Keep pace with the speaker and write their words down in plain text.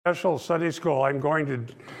Special Sunday School, I'm going to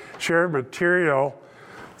share material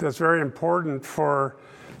that's very important for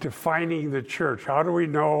defining the church. How do we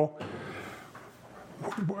know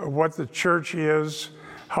what the church is,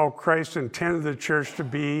 how Christ intended the church to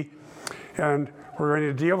be? And we're going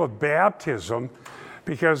to deal with baptism,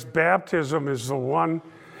 because baptism is the one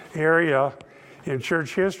area in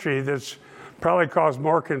church history that's probably caused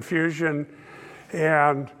more confusion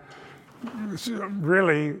and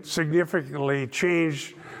really significantly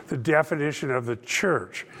changed the definition of the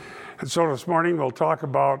church. And so this morning we'll talk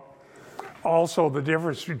about also the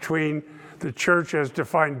difference between the church as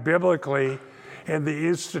defined biblically and the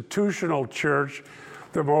institutional church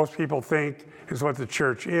that most people think is what the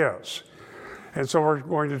church is. And so we're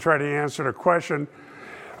going to try to answer the question,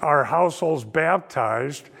 are households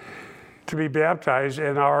baptized to be baptized,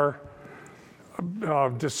 and are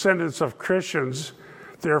descendants of Christians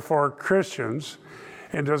therefore Christians?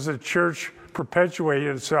 And does the church perpetuate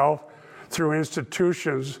itself through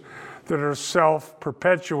institutions that are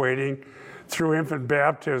self-perpetuating through infant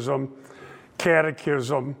baptism,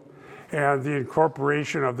 catechism, and the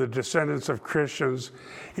incorporation of the descendants of Christians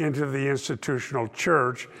into the institutional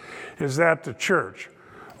church? Is that the church?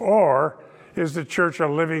 Or is the church a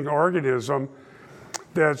living organism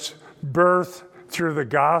that's birthed through the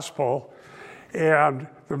gospel, and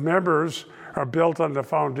the members are built on the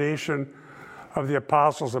foundation of the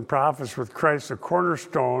apostles and prophets with Christ the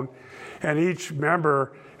cornerstone, and each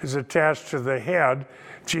member is attached to the head,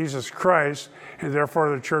 Jesus Christ, and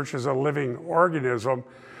therefore the church is a living organism,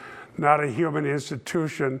 not a human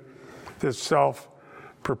institution that's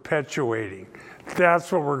self-perpetuating?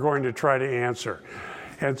 That's what we're going to try to answer.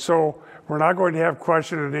 And so we're not going to have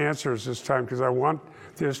question and answers this time, because I want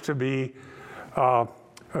this to be a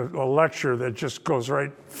lecture that just goes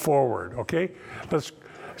right forward, okay? Let's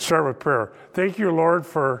start with prayer. Thank you, Lord,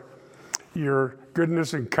 for your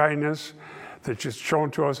goodness and kindness that you've shown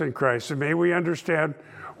to us in Christ. And may we understand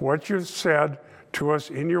what you've said to us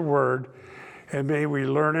in your word, and may we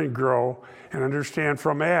learn and grow and understand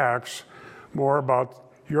from Acts more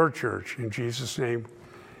about your church. In Jesus' name,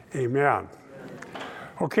 amen.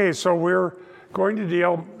 Okay, so we're going to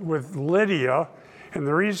deal with Lydia, and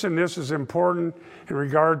the reason this is important in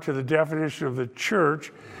regard to the definition of the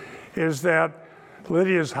church is that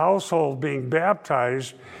Lydia's household being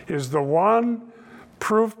baptized is the one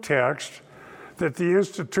proof text that the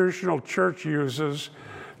institutional church uses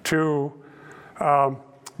to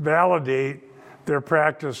validate their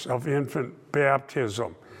practice of infant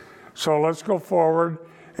baptism. So let's go forward,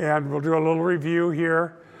 and we'll do a little review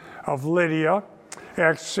here of Lydia.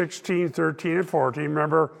 Acts 16, 13, and 14.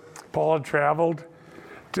 Remember, Paul had traveled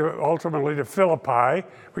ultimately to Philippi.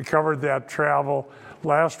 We covered that travel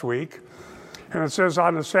last week. And it says,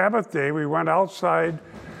 on the Sabbath day, we went outside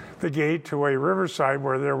the gate to a riverside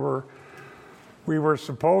where we were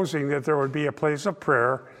supposing that there would be a place of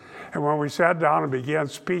prayer. And when we sat down and began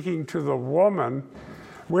speaking to the women,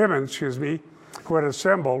 who had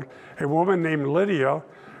assembled, a woman named Lydia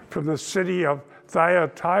from the city of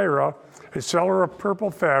Thyatira, a seller of purple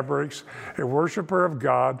fabrics, a worshiper of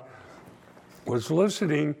God, was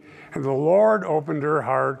listening, and the Lord opened her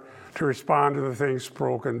heart to respond to the things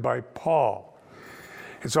spoken by Paul.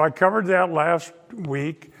 And so I covered that last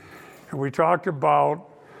week, and we talked about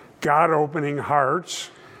God opening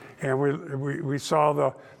hearts, and we saw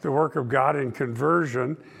the work of God in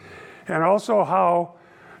conversion, and also how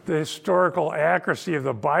the historical accuracy of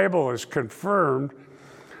the Bible is confirmed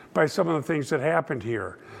by some of the things that happened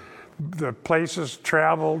here. The places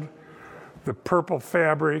traveled, the purple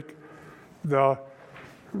fabric, the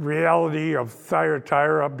reality of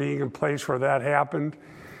Thyatira being a place where that happened,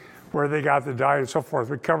 where they got the dye and so forth.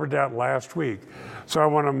 We covered that last week. So I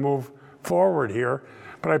want to move forward here.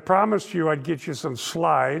 But I promised you I'd get you some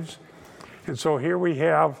slides. And so here we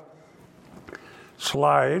have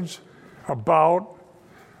slides about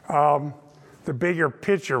the bigger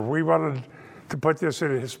picture. We wanted to put this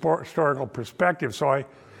in a historical perspective. So I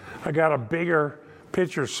got a bigger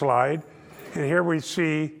picture slide. And here we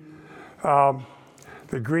see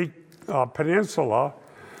the Greek peninsula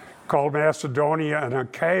called Macedonia and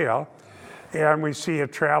Achaia, and we see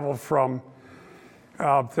it travel from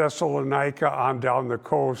Thessalonica on down the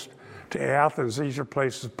coast to Athens. These are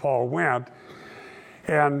places Paul went.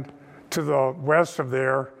 And to the west of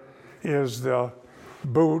there is the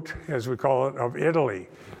boot, as we call it, of Italy.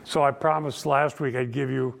 So I promised last week I'd give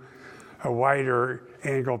you a wider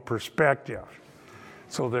angle perspective.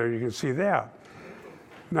 So there you can see that.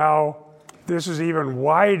 Now, this is even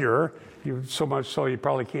wider, so much so you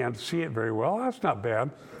probably can't see it very well. That's not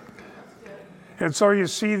bad. And so you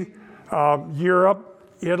see Europe,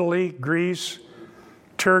 Italy, Greece,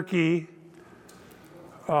 Turkey,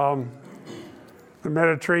 the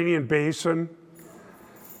Mediterranean basin,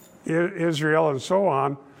 Israel, and so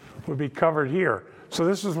on would be covered here. So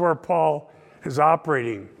this is where Paul is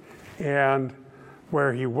operating and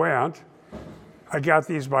where he went. I got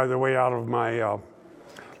these, by the way, out of my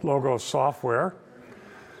Logos software.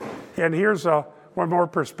 And here's one more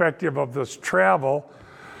perspective of this travel,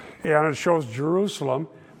 and it shows Jerusalem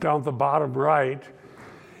down at the bottom right,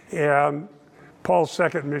 and Paul's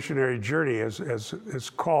second missionary journey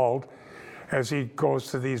is called as he goes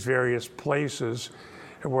to these various places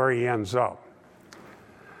and where he ends up.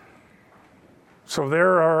 So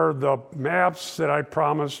there are the maps that I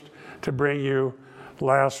promised to bring you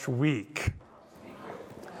last week.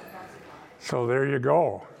 So there you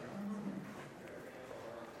go.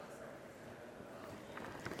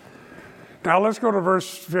 Now let's go to verse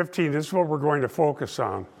 15. This is what we're going to focus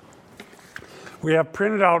on. We have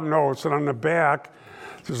printed out notes, and on the back,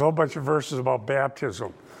 there's a whole bunch of verses about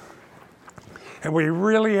baptism. And we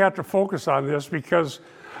really have to focus on this because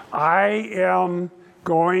I am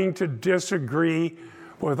going to disagree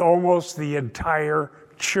with almost the entire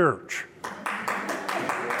church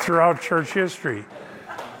throughout church history.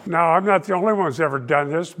 Now, I'm not the only one who's ever done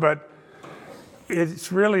this, but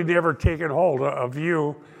it's really never taken hold of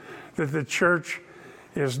you that the church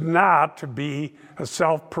is not to be a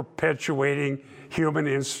self-perpetuating human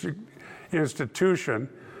institution,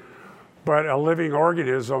 but a living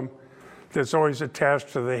organism that's always attached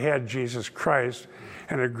to the head, Jesus Christ,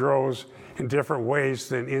 and it grows in different ways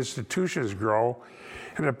than institutions grow,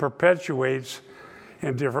 and it perpetuates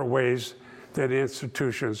in different ways that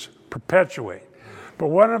institutions perpetuate. But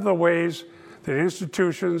one of the ways that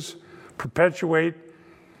institutions perpetuate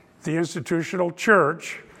the institutional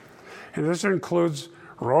church, and this includes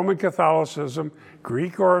Roman Catholicism,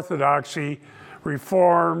 Greek Orthodoxy,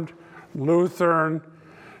 Reformed, Lutheran,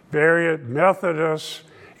 various Methodist,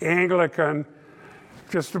 Anglican,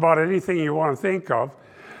 just about anything you want to think of.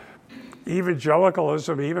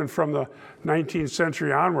 Evangelicalism, even from the 19th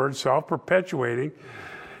century onward, self-perpetuating.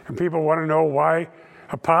 And people want to know why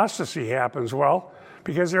apostasy happens. Well,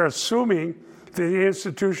 because they're assuming that the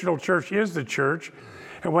institutional church is the church,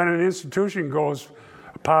 and when an institution goes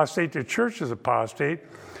apostate, the church is apostate.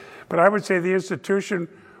 But I would say the institution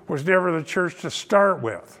was never the church to start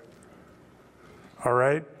with. All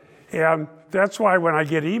right? And that's why when I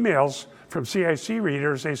get emails from CIC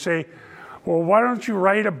readers, they say, well, why don't you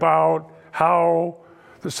write about how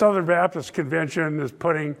the Southern Baptist Convention is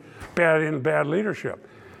putting bad leadership?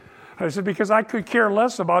 I said, because I could care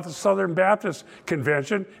less about the Southern Baptist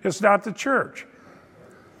Convention. It's not the church.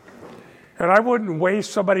 And I wouldn't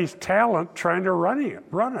waste somebody's talent trying to run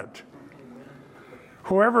it.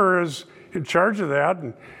 Whoever is in charge of that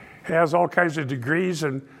and has all kinds of degrees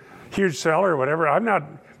and huge salary or whatever, I'm not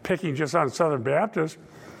picking just on Southern Baptist,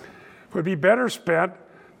 would be better spent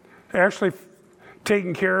actually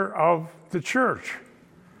taking care of the church,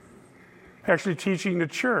 actually teaching the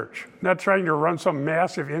church, not trying to run some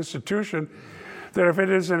massive institution that if it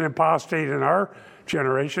isn't apostate in our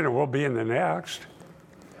generation, it will be in the next,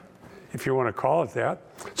 if you want to call it that.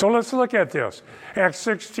 So let's look at this. Acts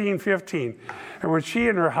 16:15. And when she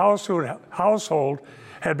and her household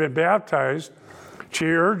had been baptized, she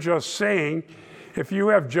urged us, saying, if you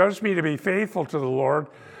have judged me to be faithful to the Lord,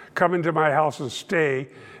 come into my house and stay.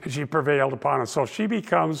 And she prevailed upon us. So she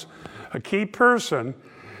becomes a key person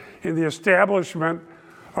in the establishment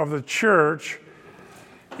of the church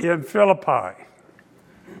in Philippi.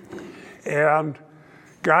 And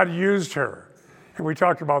God used her. And we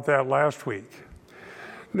talked about that last week.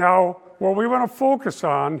 Now, what we want to focus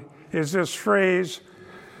on is this phrase,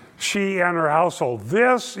 she and her household.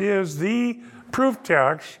 This is the proof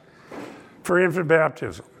text for infant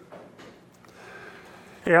baptism.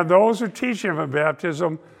 And those who teach infant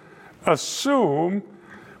baptism assume,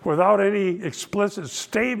 without any explicit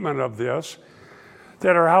statement of this,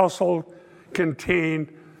 that our household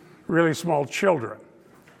contained really small children.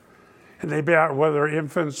 And they, whether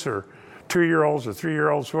infants or 2-year-olds or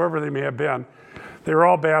 3-year-olds, whoever they may have been, they were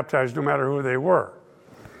all baptized no matter who they were.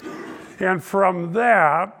 And from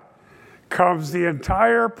that comes the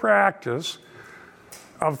entire practice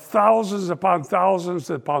of thousands upon thousands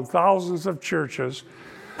of churches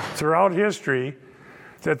throughout history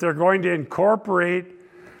that they're going to incorporate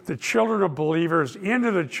the children of believers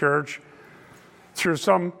into the church through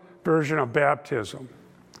some version of baptism.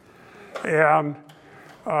 And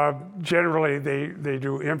generally they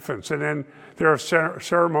do infants. And then there are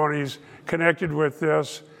ceremonies connected with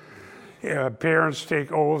this. Parents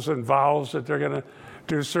take oaths and vows that they're going to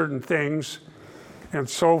do certain things and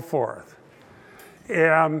so forth.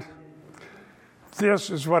 And this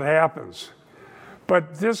is what happens.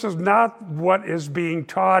 But this is not what is being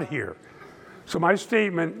taught here. So my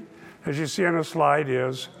statement, as you see on the slide,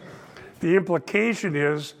 is the implication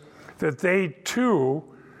is that they too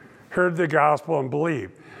heard the gospel and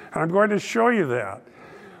believed. And I'm going to show you that.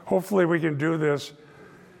 Hopefully we can do this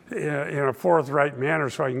in a forthright manner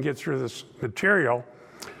so I can get through this material.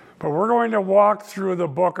 But we're going to walk through the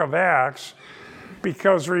book of Acts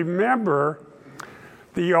because remember,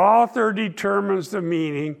 the author determines the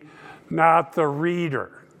meaning, not the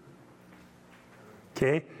reader.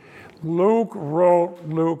 Okay? Luke wrote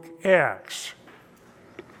Luke Acts.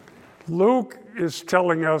 Luke is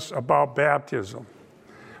telling us about baptism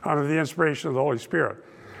under the inspiration of the Holy Spirit.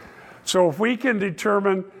 So if we can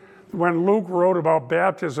determine when Luke wrote about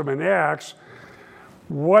baptism in Acts,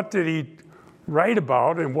 what did he write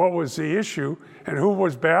about and what was the issue and who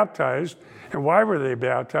was baptized and why were they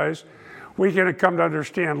baptized, we can come to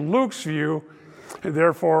understand Luke's view and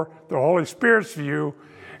therefore the Holy Spirit's view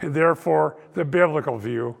and therefore the biblical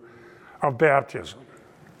view of baptism.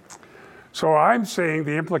 So I'm saying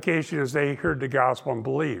the implication is they heard the gospel and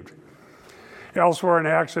believed. Elsewhere in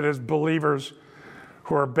Acts it is believers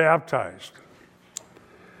who are baptized.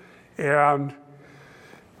 And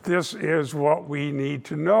this is what we need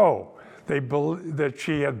to know. That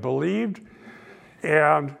she had believed,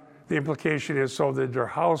 and the implication is so did their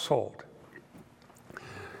household.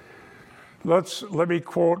 Let me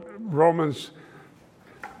quote Romans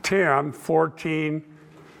 10:14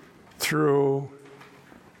 through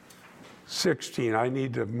 16. I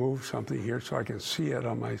need to move something here so I can see it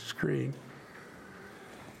on my screen.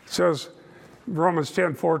 It says, Romans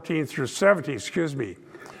 10:14 through 17,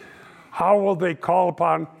 How will they call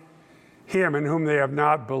upon him in whom they have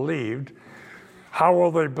not believed? How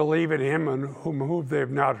will they believe in him in whom they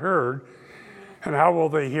have not heard? And how will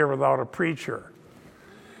they hear without a preacher?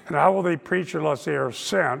 And how will they preach unless they are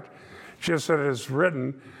sent? Just as it is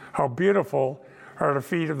written, how beautiful are the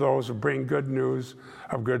feet of those who bring good news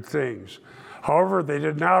of good things. However, they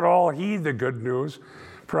did not all heed the good news,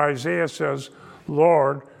 for Isaiah says,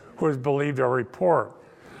 Lord, who has believed our report?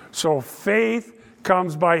 So faith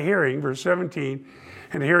comes by hearing, verse 17,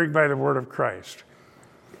 and hearing by the word of Christ.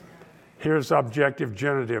 Here's the objective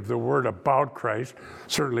genitive, the word about Christ.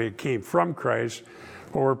 Certainly it came from Christ,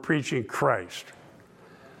 but we're preaching Christ.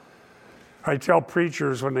 I tell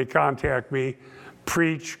preachers when they contact me,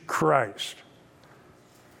 preach Christ.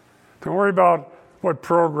 Don't worry about what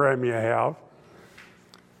program you have.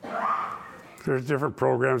 There's different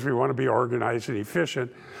programs. We want to be organized and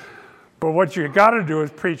efficient. But what you got to do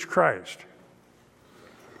is preach Christ.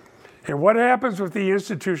 And what happens with the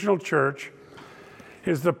institutional church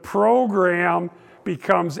is the program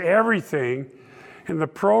becomes everything, and the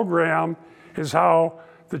program is how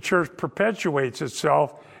the church perpetuates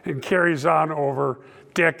itself and carries on over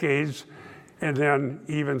decades and then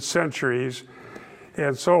even centuries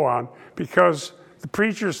and so on, because the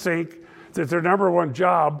preachers think that their number one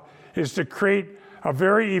job is to create a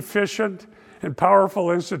very efficient and powerful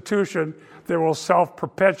institution that will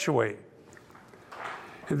self-perpetuate.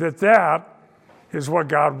 And that is what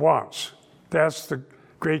God wants. That's the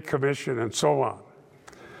Great Commission and so on.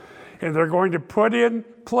 And they're going to put in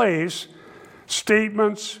place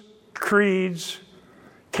statements, creeds,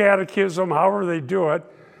 catechism, however they do it,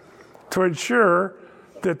 to ensure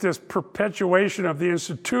that this perpetuation of the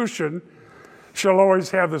institution shall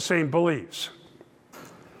always have the same beliefs.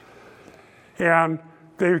 And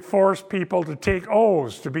they force people to take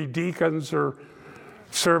oaths to be deacons or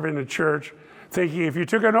serve in the church, thinking if you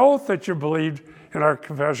took an oath that you believed in our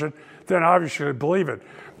confession, then obviously you believe it.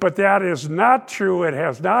 But that is not true. It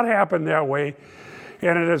has not happened that way.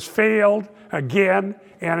 And it has failed again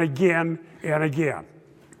and again and again.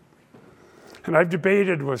 And I've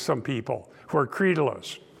debated with some people who are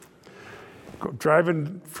creedalists.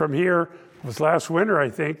 Driving from here, it was last winter, I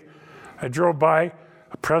think, I drove by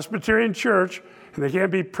a Presbyterian church, and they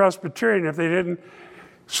can't be Presbyterian if they didn't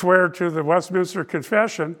swear to the Westminster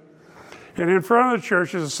Confession. And in front of the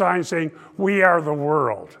church is a sign saying, "We are the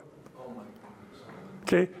world."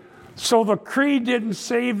 Okay? So the creed didn't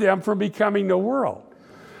save them from becoming the world.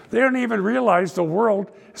 They don't even realize the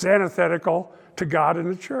world is antithetical to God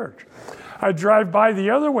and the church. I drive by the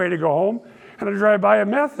other way to go home, and I drive by a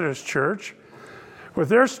Methodist church with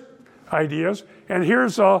their ideas, and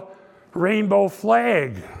here's a rainbow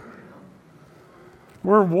flag.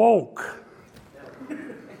 We're woke.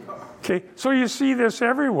 Okay, so you see this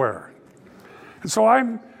everywhere. And so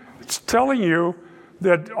I'm telling you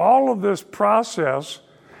that all of this process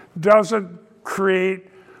doesn't create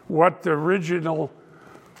what the original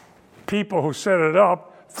people who set it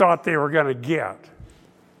up thought they were going to get.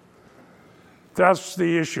 That's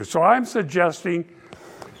the issue. So I'm suggesting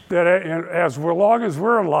that as long as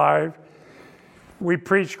we're alive, we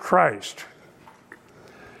preach Christ.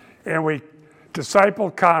 And we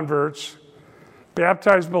disciple converts,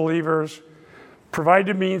 baptize believers, provide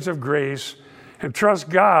the means of grace, and trust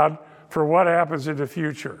God for what happens in the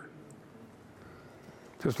future.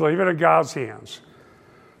 Just leave it in God's hands.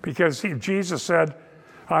 Because Jesus said,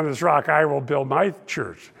 on this rock I will build my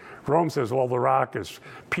church. Rome says, well, the rock is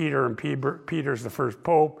Peter, and Peter's the first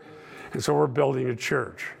pope, and so we're building a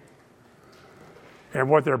church. And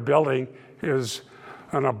what they're building is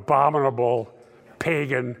an abominable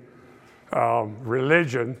pagan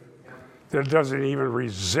religion that doesn't even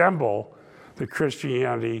resemble the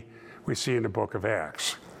Christianity we see in the book of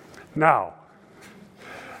Acts. Now,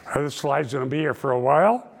 the slide's going to be here for a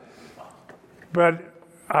while, but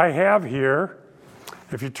I have here,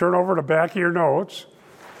 if you turn over the back of your notes,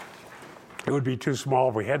 it would be too small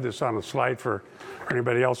if we had this on a slide for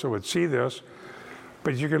anybody else who would see this,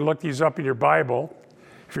 but you can look these up in your Bible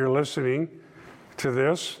if you're listening to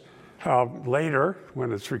this later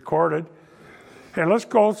when it's recorded. And let's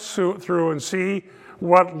go through and see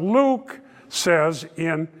what Luke says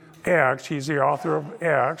in Acts. He's the author of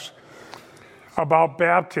Acts, about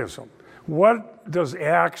baptism. What does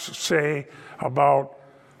Acts say about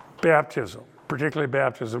baptism, particularly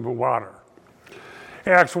baptism in water?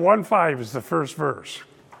 Acts 1:5 is the first verse.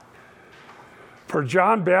 For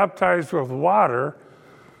John baptized with water,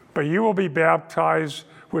 but you will be baptized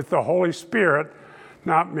with the Holy Spirit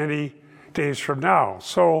not many days from now.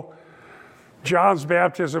 So John's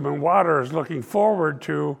baptism in water is looking forward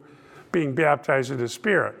to being baptized in the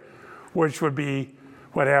Spirit, which would be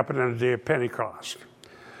what happened on the day of Pentecost,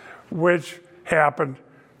 which happened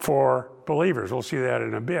for believers. We'll see that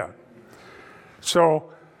in a bit.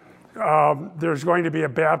 So there's going to be a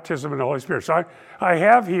baptism in the Holy Spirit. So I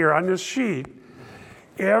have here on this sheet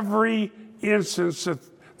every instance that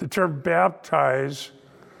the term baptize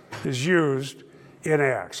is used in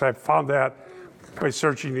Acts. I found that by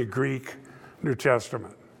searching the Greek New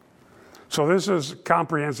Testament. So this is a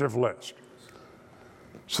comprehensive list.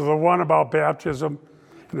 So the one about baptism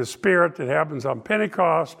in the Spirit that happens on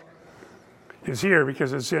Pentecost is here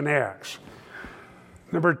because it's in Acts.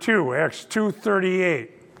 Number 2, Acts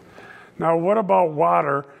 2:38. Now, what about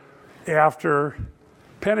water after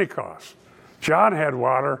Pentecost? John had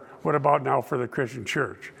water. What about now for the Christian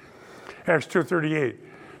church? Acts 2:38.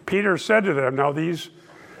 Peter said to them, now these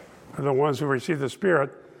are the ones who received the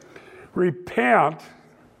Spirit, repent,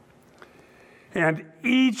 and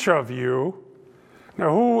each of you. Now,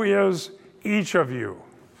 who is each of you?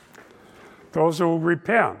 Those who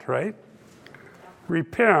repent, right?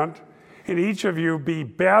 Repent, and each of you be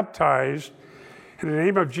baptized in the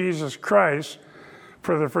name of Jesus Christ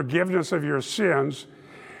for the forgiveness of your sins,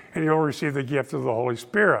 and you'll receive the gift of the Holy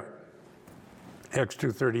Spirit. Acts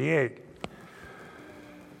 2:38.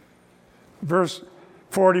 Verse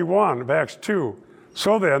 41 of Acts 2.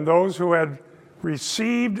 So then, those who had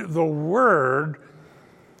received the word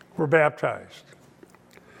were baptized.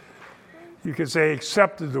 You could say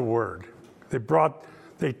accepted the word.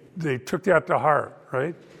 They took that to heart,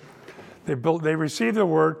 right? They received the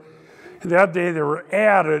word, and that day there were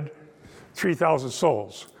added 3,000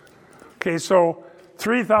 souls. Okay, so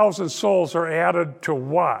 3,000 souls are added to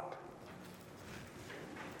what?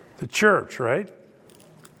 The church, right?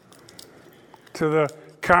 To the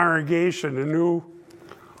congregation, the new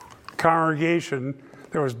congregation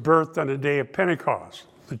that was birthed on the day of Pentecost,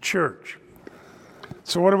 the church.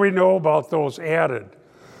 So what do we know about those added?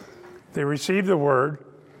 They received the word,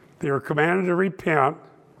 they were commanded to repent,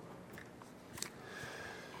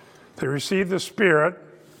 they received the Spirit,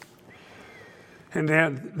 and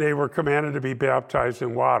then they were commanded to be baptized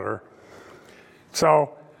in water.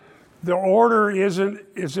 So the order isn't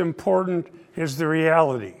as important as the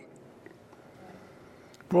reality.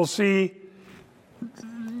 We'll see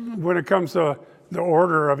when it comes to the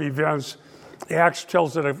order of events, Acts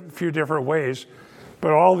tells it a few different ways,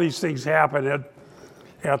 but all these things happen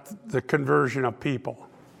at the conversion of people.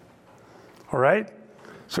 All right?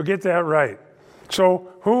 So get that right.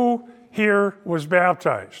 So who here was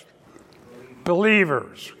baptized?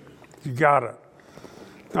 Believers. You got it.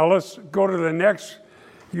 Now let's go to the next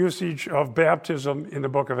usage of baptism in the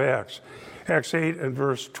book of Acts. Acts 8 and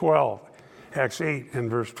verse 12. Acts 8 and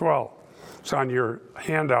verse 12. It's on your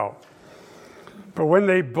handout. But when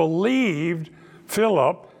they believed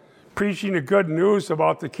Philip, preaching the good news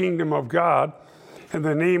about the kingdom of God in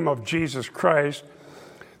the name of Jesus Christ,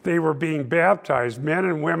 they were being baptized, men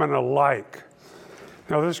and women alike.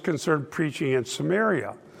 Now this concerned preaching in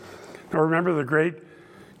Samaria. Now remember, the Great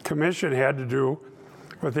Commission had to do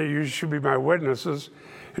but that you should be my witnesses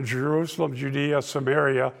in Jerusalem, Judea,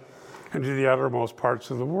 Samaria, and to the uttermost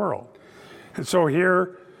parts of the world. And so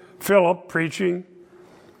here, Philip preaching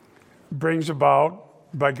brings about,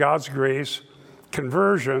 by God's grace,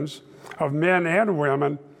 conversions of men and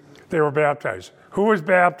women. They were baptized. Who was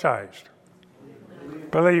baptized?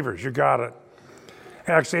 Believers, you got it.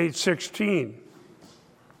 Acts 8:16.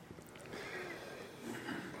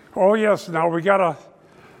 Oh yes, now we got to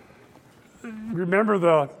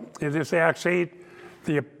remember in this Acts 8,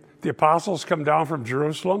 the apostles come down from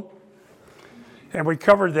Jerusalem. And we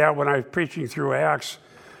covered that when I was preaching through Acts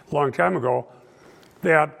a long time ago,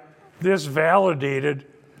 that this validated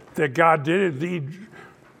that God did indeed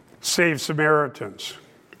save Samaritans.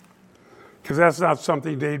 Because that's not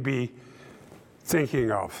something they'd be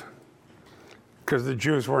thinking of. Because the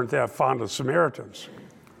Jews weren't that fond of Samaritans.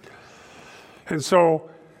 And so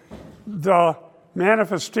the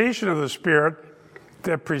manifestation of the Spirit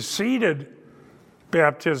that preceded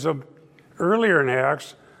baptism earlier in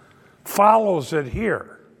Acts follows it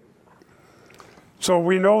here. So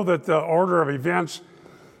we know that the order of events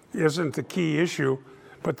isn't the key issue,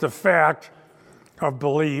 but the fact of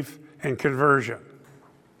belief and conversion.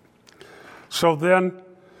 So then,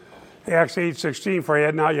 Acts 8:16, for he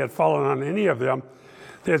had not yet fallen on any of them,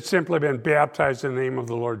 they had simply been baptized in the name of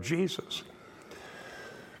the Lord Jesus.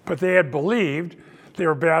 But they had believed, they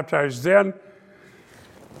were baptized then.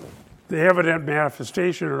 The evident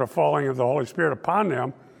manifestation or the falling of the Holy Spirit upon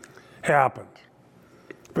them happened.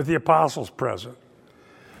 But the apostles present.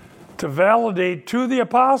 To validate to the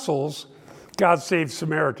apostles, God saved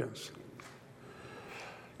Samaritans.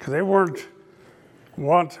 Because they weren't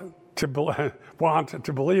want to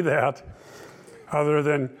believe that other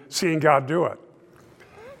than seeing God do it.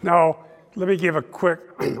 Now, let me give a quick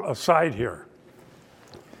aside here.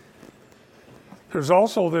 There's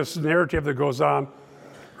also this narrative that goes on,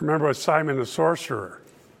 remember, with Simon the sorcerer.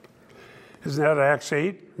 Isn't that Acts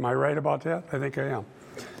 8? Am I right about that? I think I am.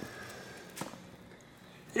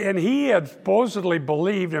 And he had supposedly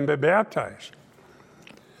believed and been baptized.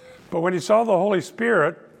 But when he saw the Holy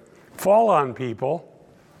Spirit fall on people,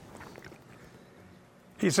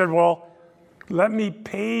 he said, well, let me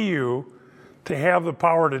pay you to have the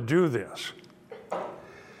power to do this.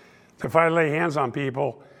 If I lay hands on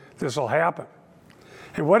people, this will happen.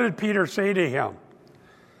 And what did Peter say to him?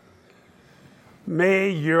 May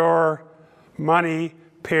your money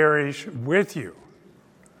perish with you.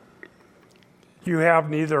 You have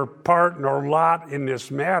neither part nor lot in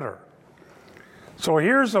this matter. So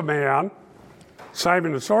here's a man,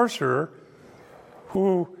 Simon the sorcerer,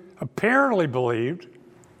 who apparently believed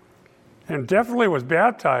and definitely was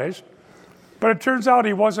baptized, but it turns out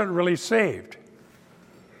he wasn't really saved.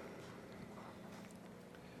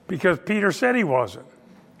 Because Peter said he wasn't.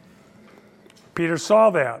 Peter saw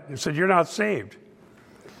that and said, you're not saved.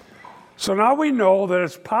 So now we know that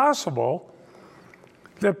it's possible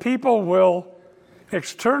that people will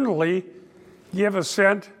externally give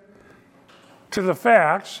assent to the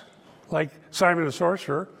facts, like Simon the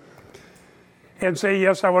sorcerer, and say,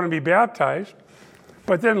 yes, I want to be baptized,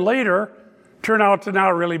 but then later turn out to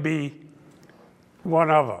not really be one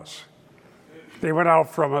of us. They went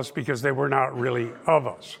out from us because they were not really of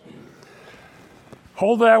us.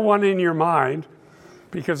 Hold that one in your mind,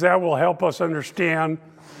 because that will help us understand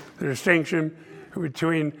the distinction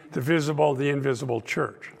between the visible and the invisible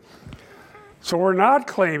church. So we're not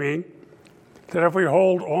claiming that if we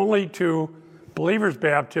hold only to believers'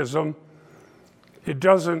 baptism,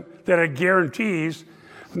 that it guarantees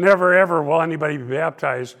never ever will anybody be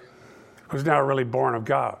baptized who's not really born of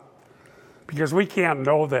God. Because we can't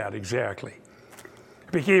know that exactly.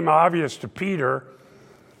 It became obvious to Peter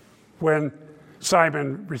when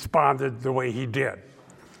Simon responded the way he did.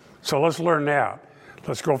 So let's learn that.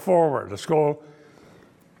 Let's go forward. Let's go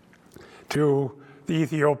to the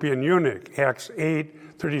Ethiopian eunuch, Acts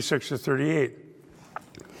 8:36-38.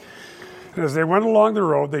 And as they went along the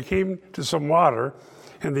road, they came to some water,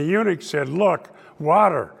 and the eunuch said, look,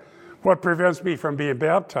 water, what prevents me from being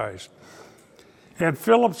baptized? And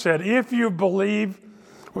Philip said, if you believe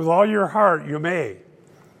with all your heart, you may.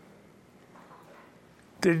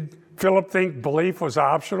 Did Philip think belief was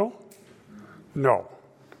optional? No.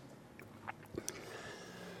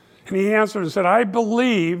 And he answered and said, I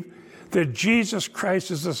believe that Jesus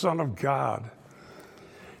Christ is the Son of God.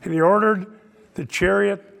 And he ordered the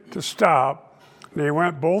chariot to stop. And they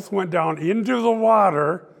both went down into the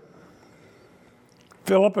water,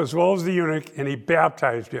 Philip as well as the eunuch, and he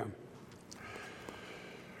baptized him.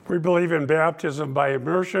 We believe in baptism by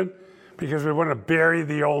immersion because we want to bury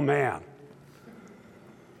the old man.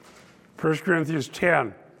 1 Corinthians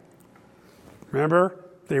 10. Remember?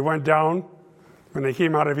 They went down. When they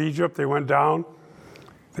came out of Egypt, they went down.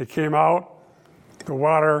 They came out. The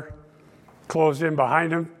water closed in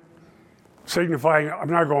behind them, signifying, I'm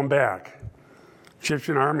not going back.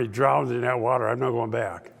 Egyptian army drowned in that water. I'm not going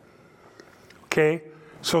back. Okay?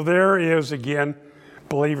 So there is, again,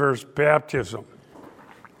 believers' baptism.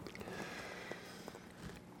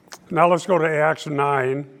 Now let's go to Acts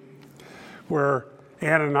 9, where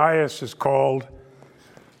Ananias is called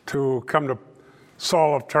to come to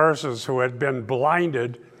Saul of Tarsus, who had been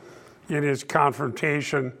blinded in his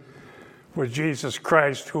confrontation with Jesus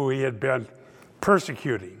Christ, who he had been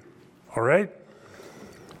persecuting. All right?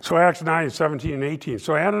 So Acts 9, 17 and 18.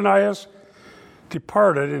 So Ananias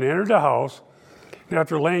departed and entered the house, and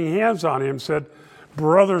after laying hands on him, said,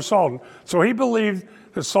 Brother Saul. So he believed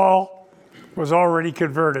that Saul was already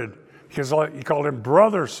converted, because he called him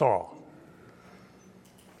Brother Saul,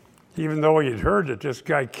 even though he had heard that this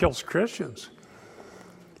guy kills Christians.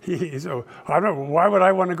 So why would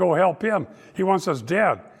I want to go help him? He wants us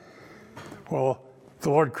dead. Well, the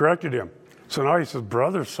Lord corrected him. So now he says,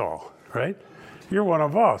 Brother Saul, right? You're one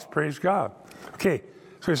of us. Praise God. Okay,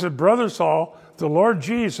 so he said, Brother Saul, the Lord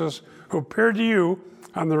Jesus, who appeared to you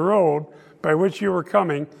on the road by which you were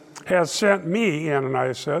coming, has sent me,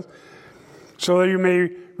 Ananias says, so that you may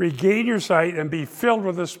regain your sight and be filled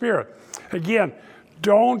with the Spirit. Again,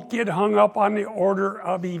 don't get hung up on the order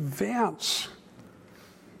of events.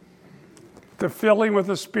 The filling with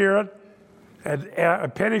the Spirit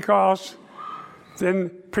at Pentecost,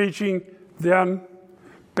 then preaching, then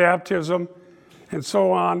baptism, and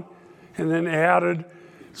so on, and then added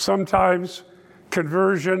sometimes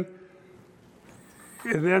conversion,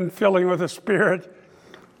 and then filling with the Spirit.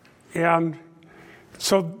 And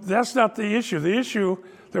so that's not the issue. The issue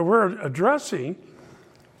that we're addressing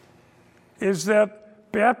is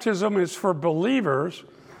that baptism is for believers,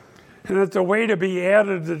 and that the way to be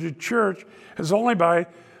added to the church is only by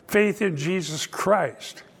faith in Jesus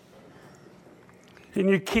Christ. And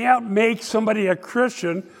you can't make somebody a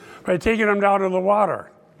Christian by taking them down to the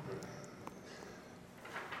water.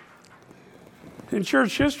 In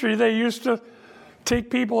church history, they used to take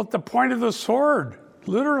people at the point of the sword,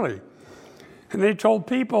 literally. And they told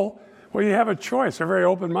people, well, you have a choice. They're very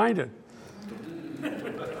open-minded.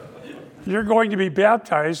 You're going to be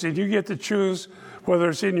baptized, and you get to choose whether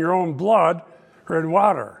it's in your own blood or in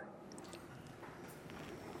water.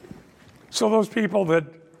 So those people that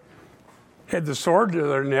had the sword to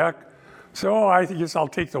their neck said, oh, I guess I'll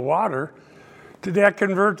take the water. Did that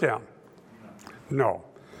convert them? No.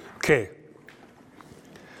 Okay.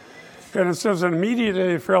 And it says, and immediately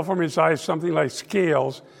there fell from his eyes something like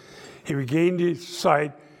scales. He regained his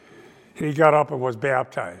sight, and he got up and was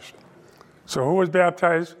baptized. So who was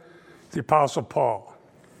baptized? The Apostle Paul.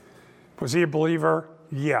 Was he a believer?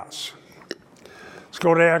 Yes. Let's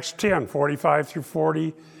go to Acts 10, 45 through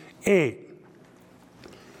 48.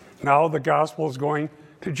 Now the gospel is going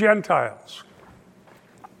to Gentiles.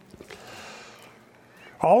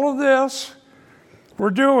 All of this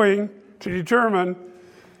we're doing to determine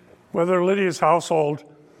whether Lydia's household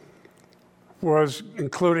was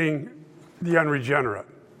including the unregenerate.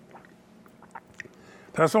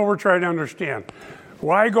 That's what we're trying to understand.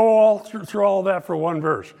 Why go all through all that for one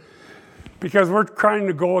verse? Because we're trying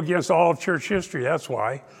to go against all of church history, that's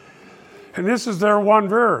why. And this is their one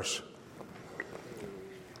verse.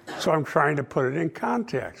 So I'm trying to put it in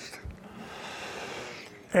context.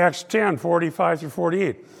 Acts 10, 45 through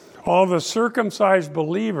 48. All the circumcised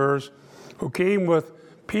believers who came with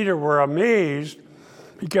Peter were amazed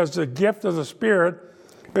because the gift of the Spirit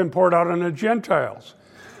had been poured out on the Gentiles.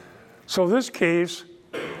 So this case,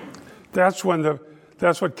 that's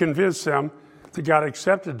what convinced them that God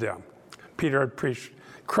accepted them. Peter had preached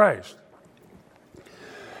Christ.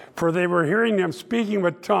 For they were hearing them speaking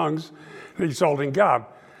with tongues and exalting God.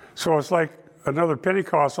 So it's like another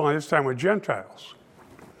Pentecost, only this time with Gentiles.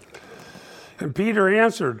 And Peter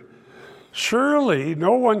answered, surely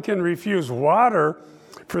no one can refuse water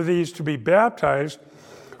for these to be baptized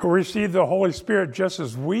who received the Holy Spirit just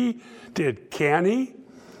as we did, can he?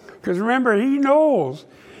 Because remember, he knows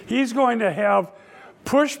he's going to have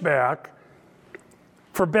pushback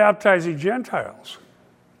for baptizing Gentiles.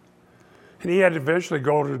 And he had to eventually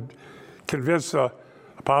go to convince the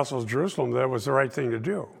apostles of Jerusalem that it was the right thing to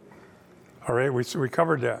do. All right, we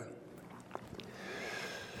covered that.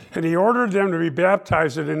 And he ordered them to be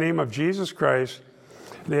baptized in the name of Jesus Christ.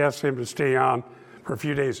 They asked him to stay on for a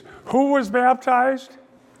few days. Who was baptized?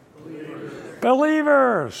 Believers.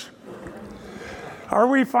 Believers. Are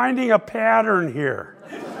we finding a pattern here?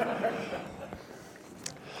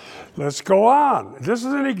 Let's go on. This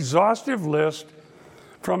is an exhaustive list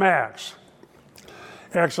from Acts.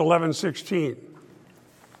 Acts 11:16.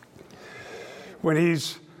 When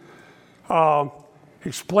he's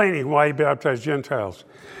explaining why he baptized Gentiles.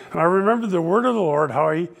 And I remember the word of the Lord,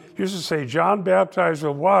 how he used to say, John baptized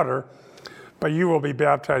with water, but you will be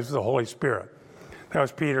baptized with the Holy Spirit. That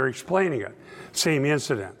was Peter explaining it. Same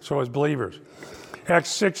incident. So as believers. Acts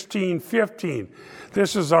 16:15.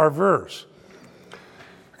 This is our verse.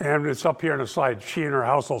 And it's up here on the slide, she and her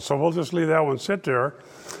household. So we'll just leave that one sit there.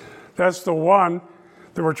 That's the one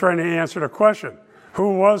that we're trying to answer the question.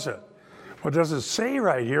 Who was it? Well, it doesn't say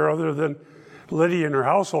right here other than Lydia and her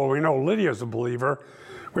household. We know Lydia's a believer.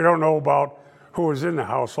 We don't know about who was in the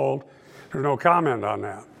household. There's no comment on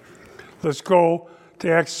that. Let's go to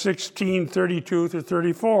Acts 16:32 through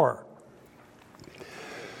 34.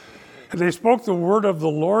 And they spoke the word of the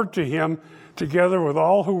Lord to him together with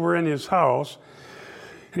all who were in his house.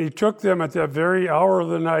 And he took them at that very hour of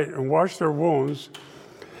the night and washed their wounds.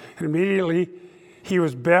 And immediately he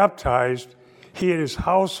was baptized, he and his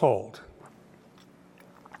household.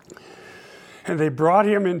 And they brought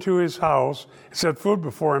him into his house, set food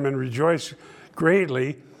before him, and rejoiced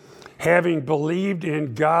greatly, having believed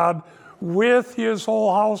in God with his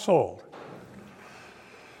whole household.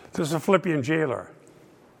 This is a Philippian jailer.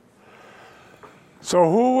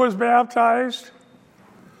 So who was baptized?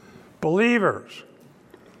 Believers.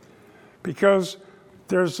 Because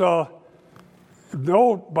there's a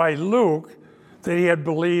note by Luke that he had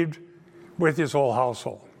believed with his whole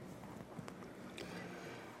household.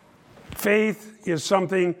 Faith is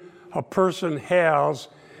something a person has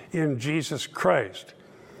in Jesus Christ.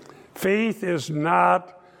 Faith is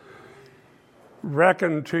not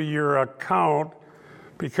reckoned to your account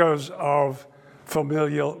because of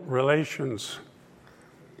familial relations.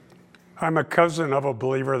 I'm a cousin of a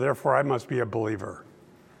believer, therefore I must be a believer.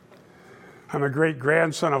 I'm a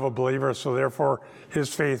great-grandson of a believer, so therefore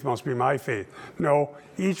his faith must be my faith. No,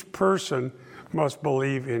 each person must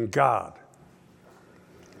believe in God.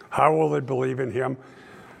 How will they believe in him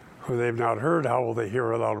who they've not heard? How will they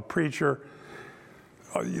hear without a preacher?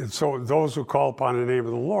 So those who call upon the name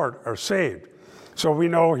of the Lord are saved. So we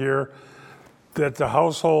know here that the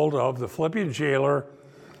household of the Philippian jailer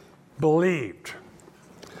believed.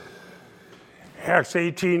 Acts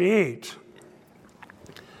 18:8.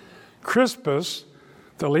 Crispus,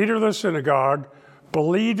 the leader of the synagogue,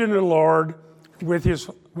 believed in the Lord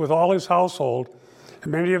with all his household,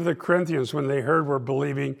 and many of the Corinthians, when they heard, were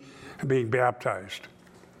believing and being baptized.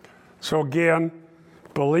 So again,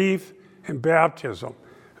 belief and baptism.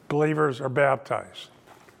 Believers are baptized.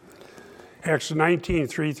 Acts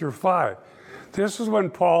 19:3 through 5. This is when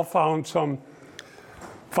Paul found some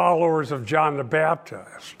followers of John the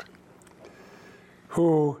Baptist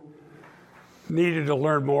who needed to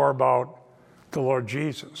learn more about the Lord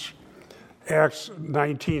Jesus. Acts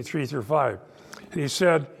 19:3 through 5. And he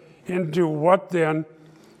said, into what then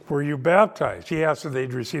were you baptized? He asked if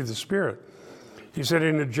they'd received the Spirit. He said,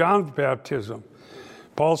 into John's baptism.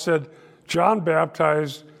 Paul said, John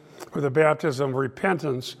baptized with a baptism of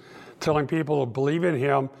repentance, telling people to believe in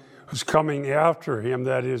him who's coming after him,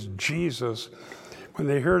 that is Jesus. When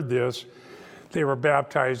they heard this, they were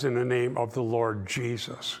baptized in the name of the Lord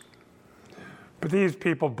Jesus. But these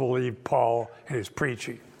people believed Paul and his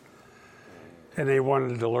preaching, and they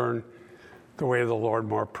wanted to learn the way of the Lord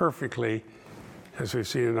more perfectly, as we've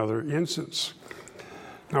seen in other instances.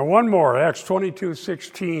 Now one more, Acts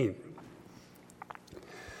 22:16.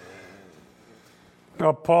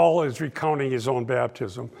 Now Paul is recounting his own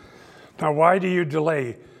baptism. Now why do you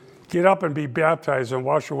delay? Get up and be baptized and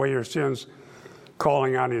wash away your sins,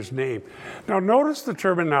 calling on his name. Now notice the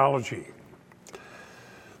terminology.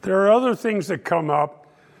 There are other things that come up,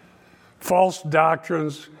 false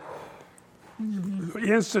doctrines,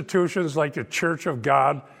 institutions like the Church of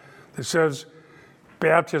God that says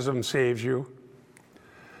baptism saves you.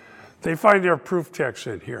 They find their proof texts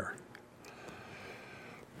in here.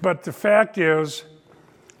 But the fact is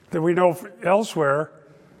that we know elsewhere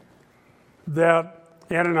that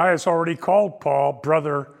Ananias already called Paul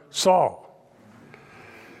brother Saul.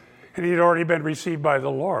 And he'd already been received by the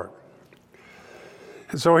Lord.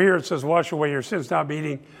 And so here it says, wash away your sins, not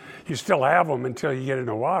meaning you still have them until you get in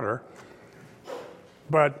the water,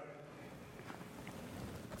 but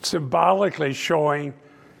symbolically showing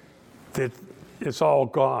that it's all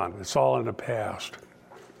gone. It's all in the past.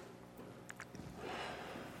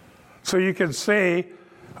 So you can say,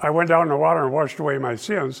 I went down in the water and washed away my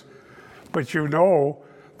sins, but you know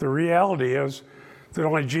the reality is that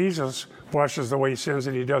only Jesus washes away sins,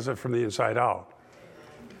 and he does it from the inside out.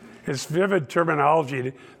 It's vivid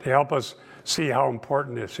terminology to help us see how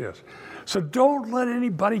important this is. So don't let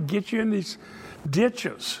anybody get you in these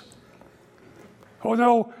ditches. Oh,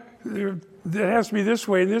 no, it has to be this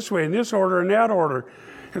way, in this order, in that order,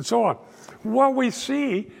 and so on. What we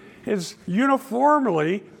see is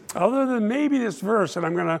uniformly, other than maybe this verse, and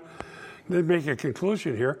I'm going to make a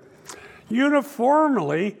conclusion here,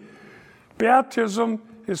 uniformly, baptism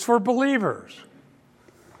is for believers.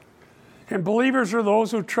 And believers are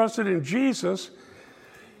those who trusted in Jesus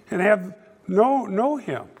and know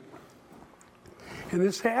him. And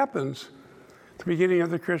this happens at the beginning of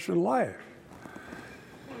the Christian life.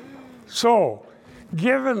 So,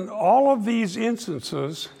 given all of these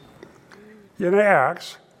instances in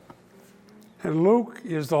Acts, and Luke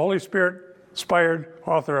is the Holy Spirit-inspired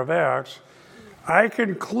author of Acts, I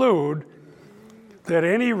conclude that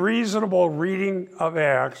any reasonable reading of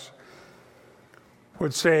Acts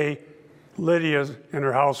would say Lydia and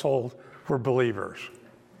her household were believers.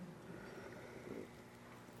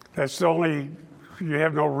 That's the only, you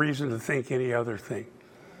have no reason to think any other thing.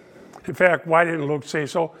 In fact, why didn't Luke say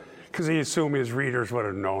so? Because he assumed his readers would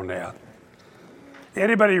have known that.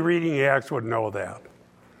 Anybody reading Acts would know that.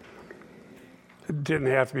 It didn't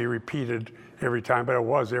have to be repeated every time, but it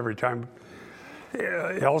was every time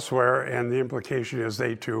elsewhere, and the implication is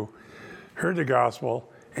they too heard the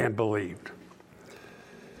gospel and believed.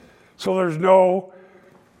 So there's no,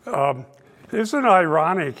 isn't it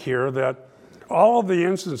ironic here that all of the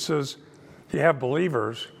instances you have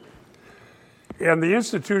believers, and the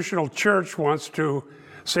institutional church wants to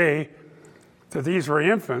say that these were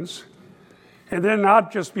infants, and then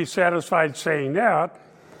not just be satisfied saying that,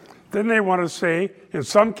 then they want to say, in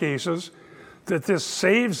some cases, that this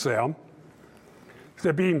saves them,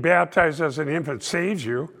 that being baptized as an infant saves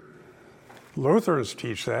you. Lutherans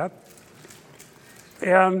teach that.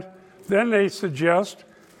 And then they suggest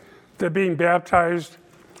that being baptized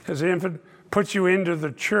as an infant puts you into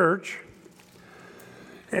the church,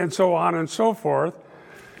 and so on and so forth.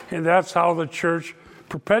 And that's how the church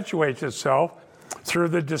perpetuates itself, through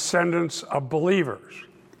the descendants of believers,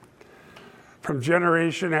 from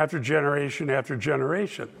generation after generation after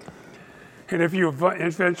generation. And if you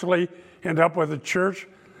eventually end up with a church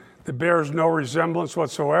that bears no resemblance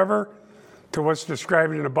whatsoever to what's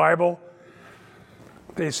described in the Bible,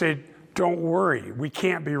 they say, don't worry, we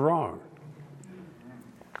can't be wrong.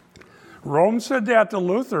 Rome said that to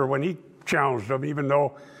Luther when he challenged him, even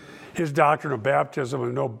though his doctrine of baptism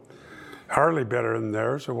was hardly better than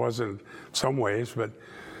theirs. It was in some ways, but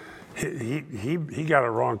he got it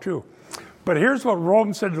wrong too. But here's what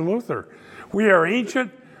Rome said to Luther: we are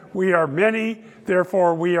ancient, we are many,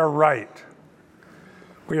 therefore we are right.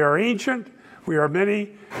 We are ancient, we are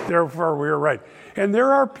many, therefore we are right. And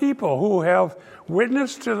there are people who have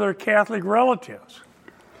witnessed to their Catholic relatives.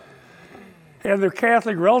 And their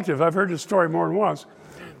Catholic relative, I've heard this story more than once,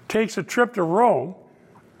 takes a trip to Rome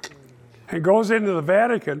and goes into the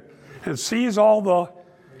Vatican and sees all the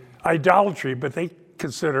idolatry, but they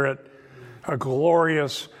consider it a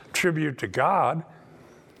glorious tribute to God.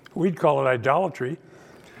 We'd call it idolatry.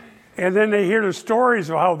 And then they hear the stories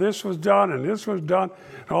of how this was done and this was done,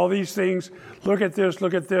 and all these things. Look at this,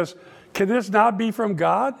 look at this. Can this not be from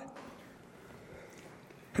God?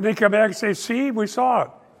 And they come back and say, see, we saw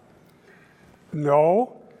it.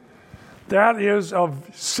 No, that is a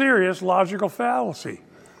serious logical fallacy.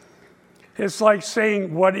 It's like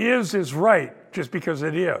saying what is right just because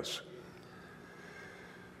it is.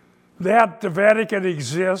 That the Vatican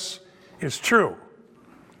exists is true.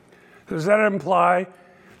 Does that imply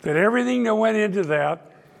that everything that went into that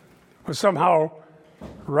was somehow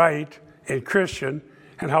right and Christian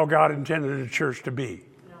and how God intended the church to be?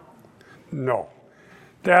 No.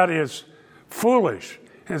 That is foolish.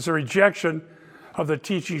 And it's a rejection of the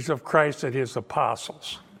teachings of Christ and his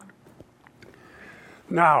apostles.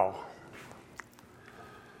 Now,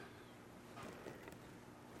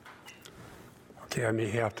 okay, I may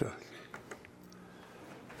have to.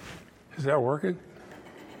 Is that working?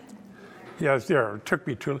 Yeah, it's there. It took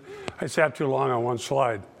me I sat too long on one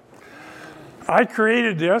slide. I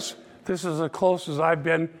created this. This is the closest I've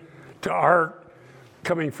been to art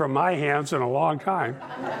coming from my hands in a long time.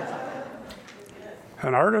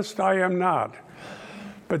 An artist I am not.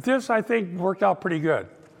 But this, I think, worked out pretty good.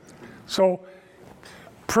 So,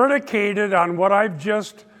 predicated on what I've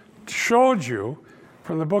just showed you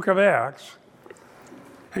from the book of Acts,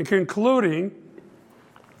 and concluding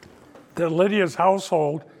that Lydia's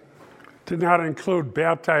household did not include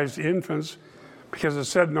baptized infants because it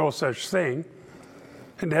said no such thing,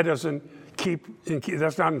 and that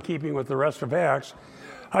that's not in keeping with the rest of Acts,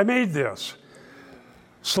 I made this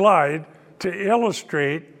slide to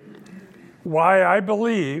illustrate why I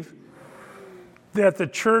believe that the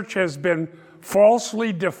church has been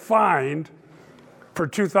falsely defined for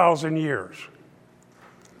 2,000 years.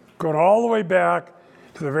 going all the way back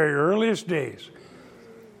to the very earliest days.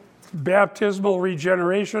 Baptismal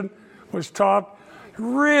regeneration was taught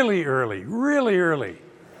really early, really early.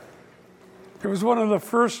 It was one of the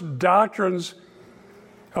first doctrines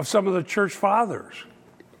of some of the church fathers.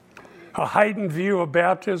 A heightened view of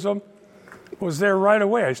baptism was there right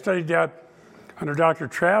away. I studied that under Dr.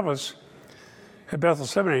 Travis at Bethel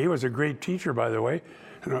Seminary. He was a great teacher, by the way,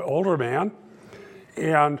 and an older man.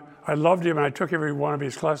 And I loved him, and I took every one of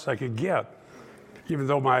his classes I could get. Even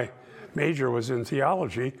though my major was in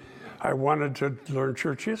theology, I wanted to learn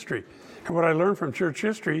church history. And what I learned from church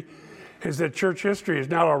history is that church history is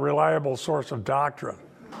not a reliable source of doctrine.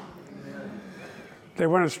 They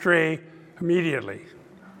went astray immediately.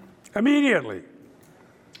 Immediately.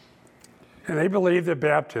 And they believed that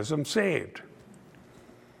baptism saved.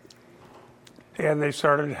 And they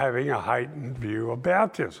started having a heightened view of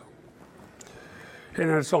baptism. And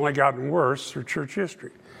it's only gotten worse through church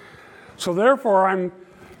history. So therefore, I'm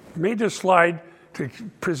made this slide to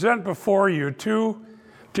present before you two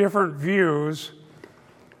different views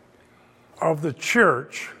of the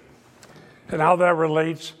church and how that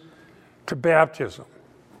relates to baptism.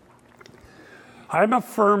 I'm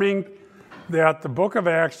affirming that the book of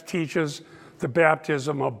Acts teaches the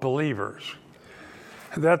baptism of believers,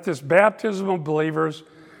 and that this baptism of believers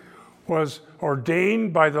was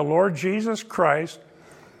ordained by the Lord Jesus Christ,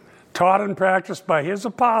 taught and practiced by his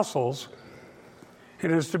apostles,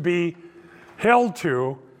 and is to be held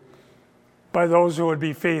to by those who would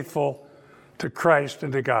be faithful to Christ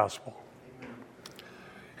and the gospel.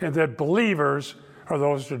 And that believers are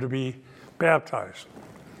those who are to be baptized.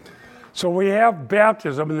 So we have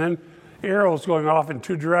baptism, and then arrows going off in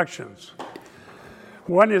two directions.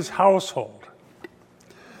 One is household.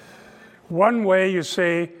 One way you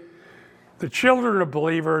say the children of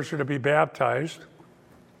believers are to be baptized,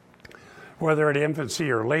 whether at infancy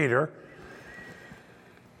or later,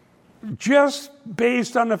 just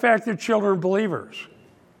based on the fact they're children of believers.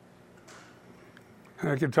 And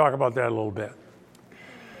I can talk about that a little bit.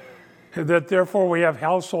 And that therefore we have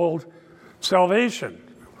household salvation.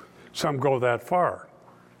 Some go that far.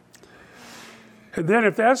 And then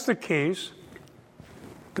if that's the case,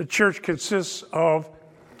 the church consists of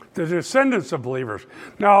the descendants of believers.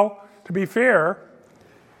 Now, to be fair,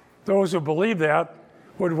 those who believe that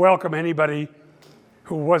would welcome anybody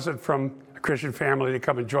who wasn't from a Christian family to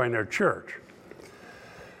come and join their church.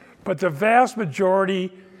 But the vast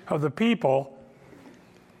majority of the people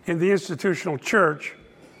in the institutional church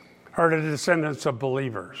are the descendants of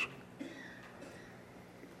believers.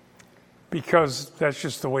 Because that's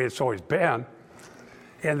just the way it's always been.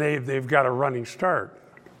 And they've got a running start.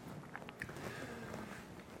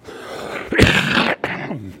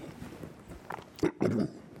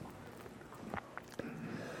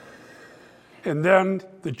 And then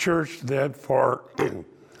the church, therefore,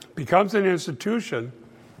 becomes an institution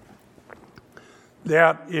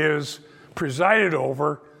that is presided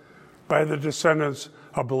over by the descendants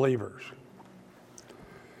of believers.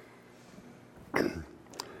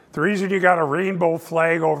 The reason you got a rainbow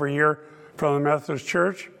flag over here from the Methodist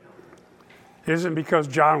Church isn't because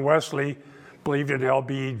John Wesley believed in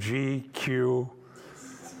LBGQ,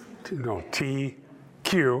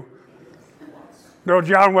 TQ. No,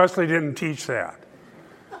 John Wesley didn't teach that.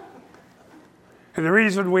 And the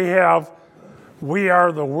reason we have "We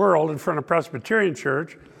Are the World" in front of Presbyterian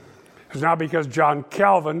Church is not because John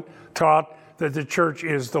Calvin taught that the church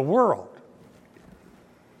is the world.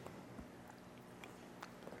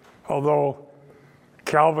 Although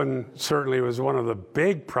Calvin certainly was one of the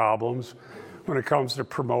big problems when it comes to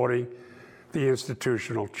promoting the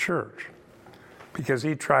institutional church, because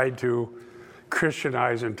he tried to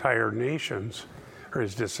Christianize entire nations, or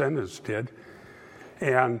his descendants did,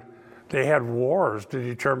 and they had wars to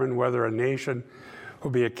determine whether a nation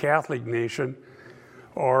would be a Catholic nation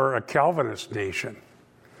or a Calvinist nation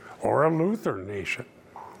or a Lutheran nation.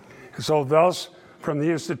 And so thus, from the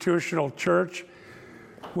institutional church,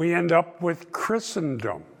 we end up with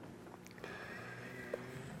Christendom.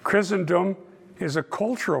 Christendom is a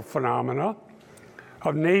cultural phenomena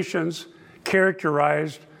of nations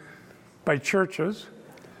characterized by churches.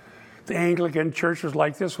 The Anglican Church was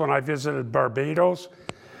like this when I visited Barbados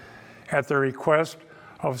at the request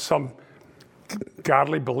of some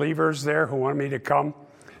godly believers there who wanted me to come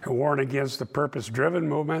and warn against the purpose-driven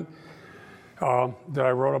movement that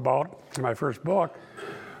I wrote about in my first book.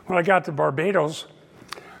 When I got to Barbados,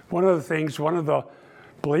 one of the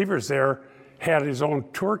believers there had his own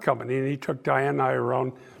tour company, and he took Diane and I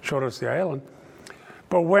around, showed us the island.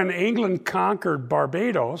 But when England conquered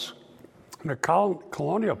Barbados in the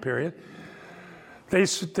colonial period,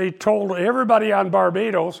 they told everybody on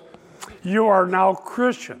Barbados You are now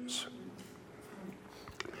Christians.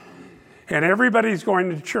 And everybody's going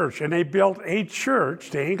to church. And they built a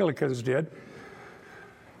church, the Anglicans did,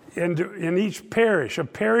 in each parish. A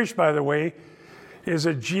parish, by the way, is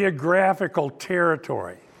a geographical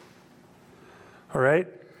territory. All right?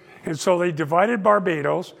 And so they divided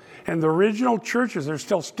Barbados, and the original churches are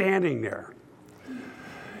still standing there.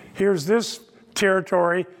 Here's this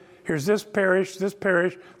territory, here's this parish, this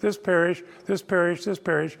parish, this parish, this parish, this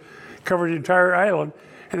parish, covered the entire island.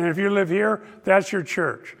 And then if you live here, that's your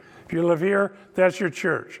church. If you live here, that's your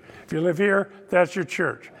church. If you live here, that's your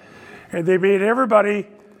church. And they made everybody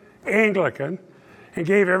Anglican and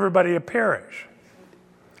gave everybody a parish.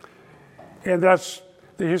 And that's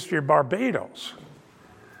the history of Barbados.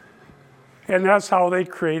 And that's how they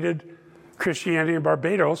created Christianity in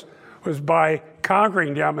Barbados, was by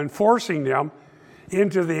conquering them and forcing them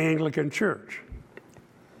into the Anglican Church,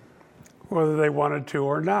 whether they wanted to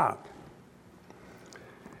or not.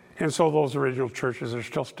 And so those original churches are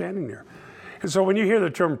still standing there. And so when you hear the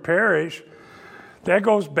term parish, that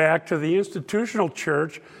goes back to the institutional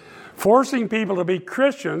church forcing people to be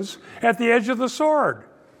Christians at the edge of the sword.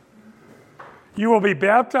 You will be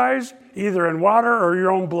baptized either in water or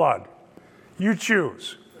your own blood. You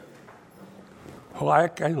choose. Well, I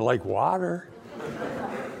kind of like water.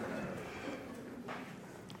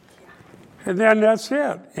 And then that's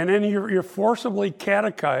it. And then you're forcibly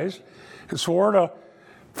catechized and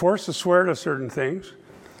forced to swear to certain things.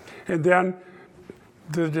 And then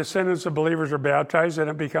the descendants of believers are baptized and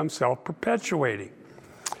it becomes self-perpetuating.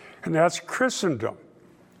 And that's Christendom.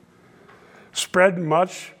 Spread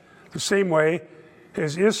much the same way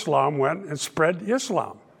as Islam went and spread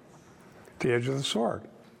Islam, the edge of the sword.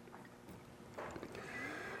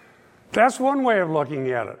 That's one way of looking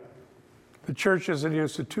at it. The church is an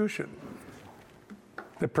institution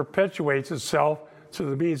that perpetuates itself to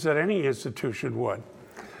the means that any institution would.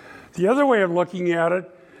 The other way of looking at it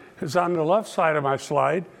is on the left side of my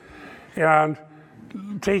slide, and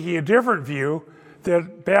taking a different view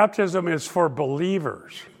that baptism is for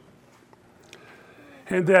believers,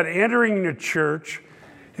 and that entering the church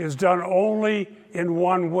is done only in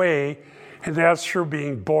one way, and that's through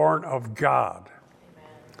being born of God.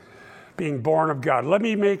 Amen. Being born of God. Let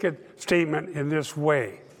me make a statement in this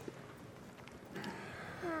way.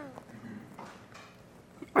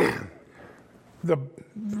 The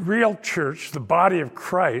real church, the body of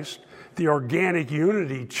Christ, the organic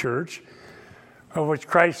unity church, of which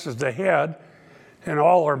Christ is the head, and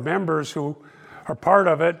all are members who are part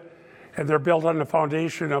of it, and they're built on the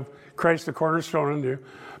foundation of Christ the cornerstone and the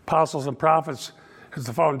apostles and prophets as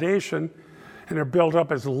the foundation, and they're built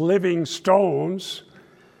up as living stones.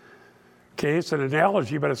 Okay, it's an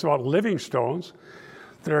analogy, but it's about living stones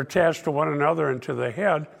that are attached to one another and to the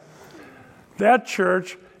head. That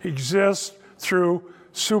church exists through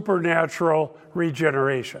supernatural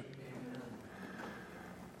regeneration.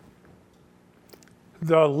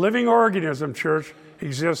 The living organism church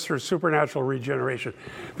exists through supernatural regeneration.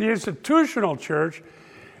 The institutional church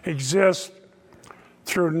exists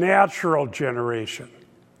through natural generation.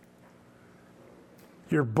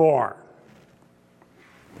 You're born.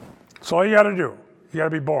 That's all you got to do. You got to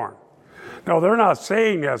be born. Now, they're not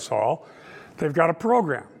saying that's all. They've got a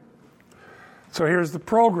program. So here's the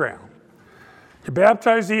program. You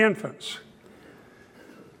baptize the infants.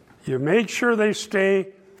 You make sure they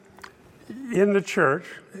stay in the church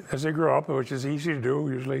as they grow up, which is easy to do,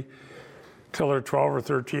 usually till they're 12 or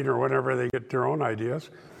 13 or whenever they get their own ideas.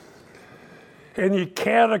 And you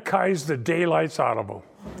catechize the daylights out of them.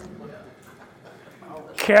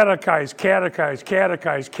 Catechize.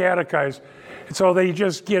 And so they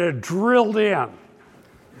just get it drilled in.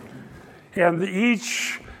 And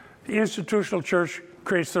each institutional church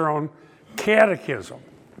creates their own catechism.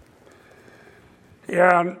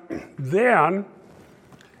 And then,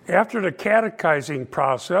 after the catechizing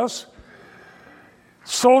process,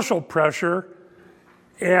 social pressure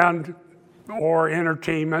or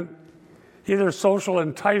entertainment, either social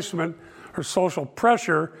enticement or social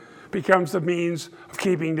pressure, becomes the means of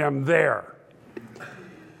keeping them there.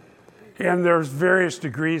 And there's various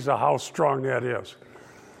degrees of how strong that is.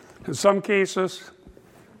 In some cases,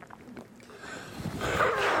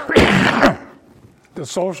 the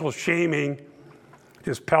social shaming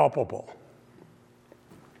is palpable.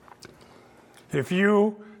 If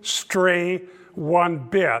you stray one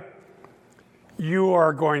bit, you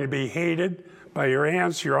are going to be hated by your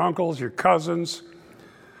aunts, your uncles, your cousins,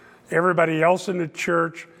 everybody else in the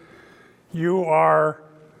church. You are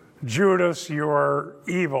Judas, you are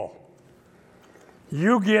evil.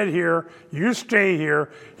 You get here, you stay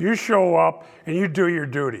here, you show up, and you do your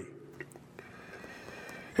duty.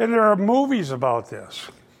 And there are movies about this.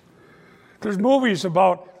 There's movies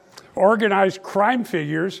about organized crime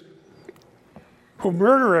figures who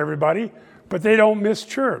murder everybody, but they don't miss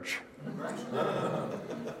church.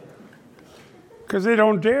 Because they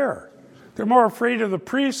don't dare. They're more afraid of the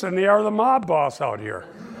priest than they are the mob boss out here.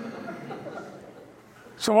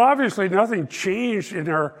 So obviously nothing changed in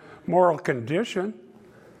their moral condition.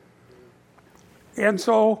 And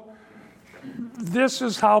so this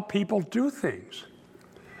is how people do things.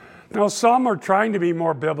 Now some are trying to be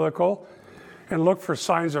more biblical and look for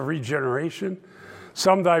signs of regeneration.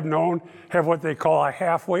 Some that I've known have what they call a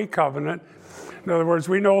halfway covenant. In other words,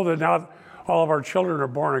 we know that not all of our children are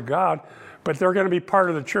born of God, but they're going to be part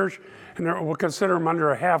of the church, and we'll consider them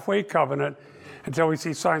under a halfway covenant until we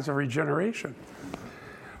see signs of regeneration.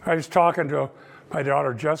 I was talking to my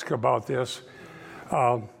daughter Jessica about this,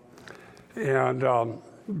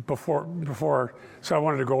 before, so I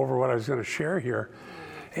wanted to go over what I was going to share here.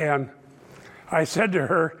 And I said to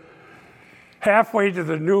her, halfway to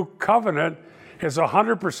the new covenant is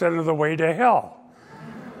 100% of the way to hell.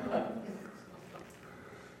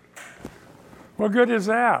 What good is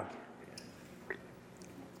that?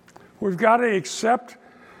 We've got to accept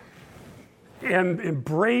and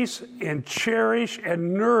embrace and cherish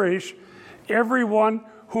and nourish everyone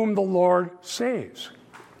whom the Lord saves.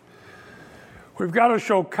 We've got to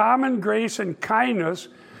show common grace and kindness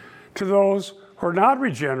to those who are not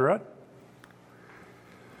regenerate.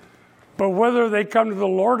 But whether they come to the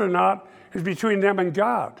Lord or not is between them and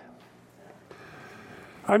God.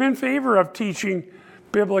 I'm in favor of teaching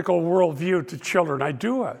biblical worldview to children. I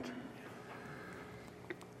do it.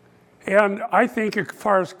 And I think as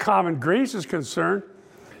far as common grace is concerned,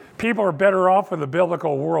 people are better off with a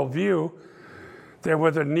biblical worldview than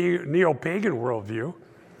with a neo-pagan worldview.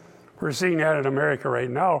 We're seeing that in America right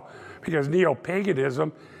now because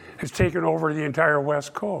neo-paganism has taken over the entire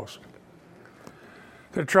West Coast.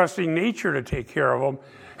 They're trusting nature to take care of them,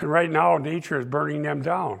 and right now nature is burning them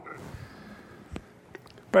down.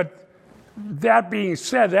 But that being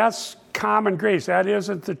said, that's common grace. That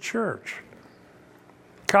isn't the church.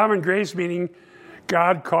 Common grace meaning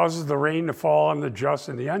God causes the rain to fall on the just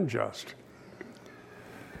and the unjust.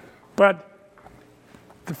 But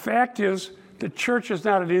the fact is, the church is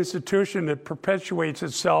not an institution that perpetuates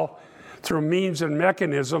itself through means and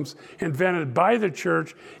mechanisms invented by the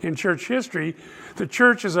church in church history. The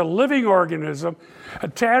church is a living organism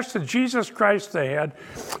attached to Jesus Christ the head,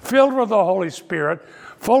 filled with the Holy Spirit,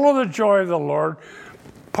 full of the joy of the Lord,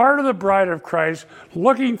 part of the bride of Christ,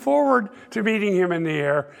 looking forward to meeting him in the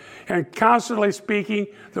air, and constantly speaking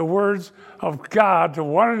the words of God to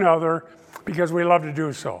one another because we love to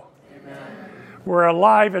do so. Amen. We're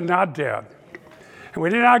alive and not dead. And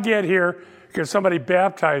we did not get here because somebody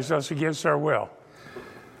baptized us against our will.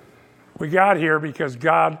 We got here because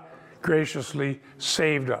God graciously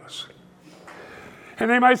saved us. And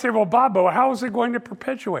they might say, well, Bob, but how is it going to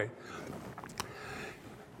perpetuate?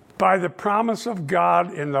 By the promise of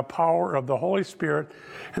God in the power of the Holy Spirit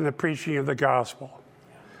and the preaching of the gospel.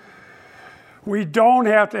 We don't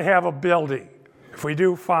have to have a building. If we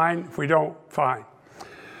do, fine. If we don't, fine.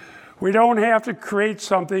 We don't have to create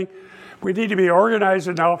something. We need to be organized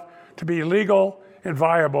enough to be legal and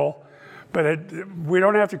viable, but we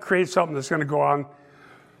don't have to create something that's going to go on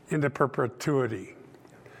into perpetuity.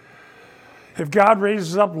 If God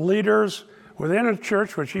raises up leaders within a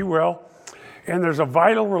church, which he will, and there's a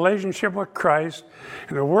vital relationship with Christ,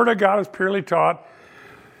 and the Word of God is purely taught,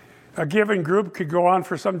 a given group could go on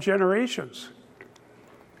for some generations,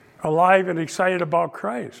 alive and excited about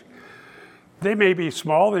Christ. They may be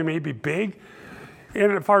small, they may be big,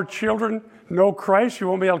 and if our children know Christ, you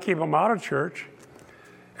won't be able to keep them out of church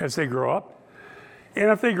as they grow up. And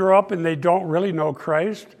if they grow up and they don't really know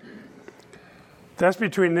Christ, that's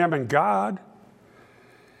between them and God.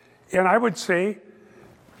 And I would say,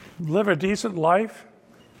 live a decent life,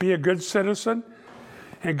 be a good citizen,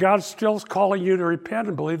 and God's still calling you to repent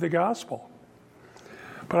and believe the gospel.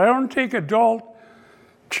 But I don't take adult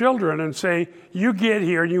children and say, you get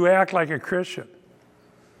here and you act like a Christian.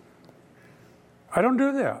 I don't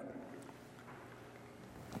do that.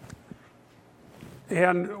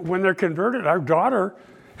 And when they're converted, our daughter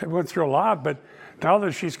went through a lot, but now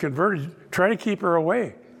that she's converted, try to keep her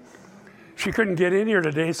away. She couldn't get in here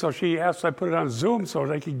today, so she asked I put it on Zoom so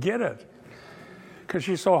they could get it because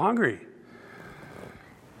she's so hungry.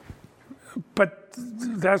 But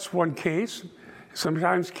that's one case.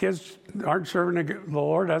 Sometimes kids aren't serving the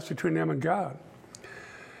Lord. That's between them and God.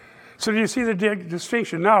 So do you see the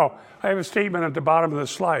distinction? Now, I have a statement at the bottom of the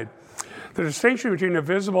slide. The distinction between a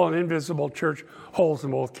visible and invisible church holds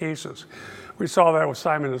in both cases. We saw that with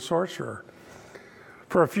Simon the sorcerer.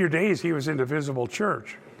 For a few days, he was in the visible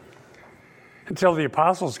church until the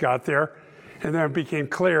apostles got there, and then it became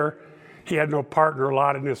clear he had no partner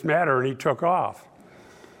lot in this matter, and he took off.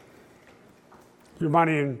 Your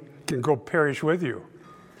money can go perish with you.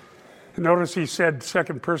 And notice he said,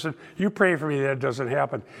 second person, you pray for me that doesn't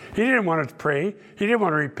happen. He didn't want to pray. He didn't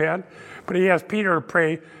want to repent. But he asked Peter to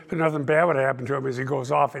pray that nothing bad would happen to him as he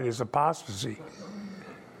goes off in his apostasy.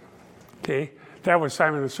 Okay? That was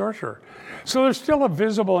Simon the sorcerer. So there's still a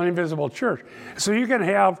visible and invisible church. So you can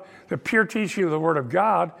have the pure teaching of the Word of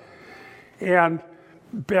God and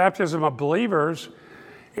baptism of believers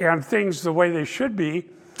and things the way they should be.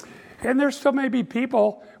 And there still may be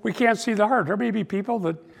people, we can't see the heart. There may be people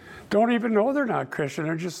that don't even know they're not Christian.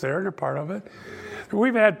 They're just there and they're part of it.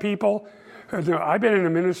 We've had people, I've been in the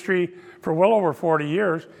ministry for well over 40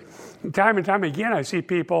 years. And time again, I see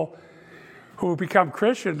people who become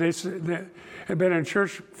Christian. They have been in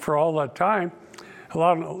church for all that time,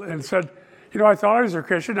 and said, I thought I was a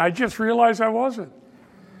Christian. I just realized I wasn't.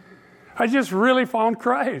 I just really found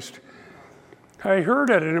Christ. I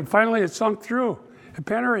heard it, and finally it sunk through. It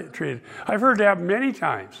penetrated. I've heard that many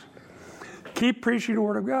times. Keep preaching the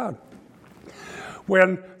Word of God.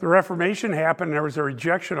 When the Reformation happened, there was a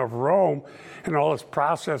rejection of Rome and all its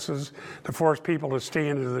processes to force people to stay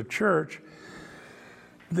into the church.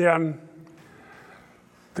 Then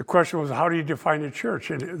the question was, how do you define a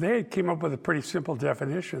church? And they came up with a pretty simple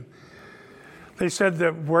definition. They said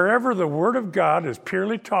that wherever the Word of God is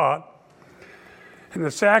purely taught, and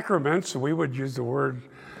the sacraments, we would use the word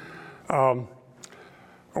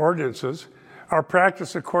ordinances, are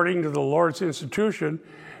practiced according to the Lord's institution,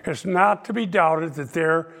 it's not to be doubted that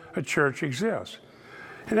there a church exists.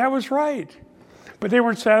 And that was right. But they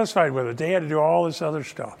weren't satisfied with it. They had to do all this other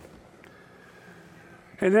stuff.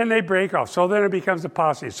 And then they break off. So then it becomes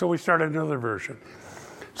apostasy. So we start another version.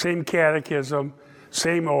 Same catechism,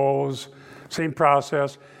 same oaths, same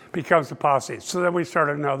process, becomes apostasy. So then we start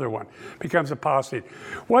another one, becomes apostasy.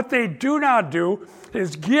 What they do not do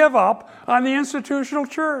is give up on the institutional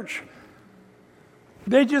church.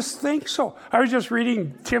 They just think so. I was just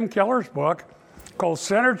reading Tim Keller's book called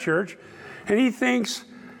Center Church, and he thinks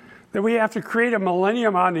that we have to create a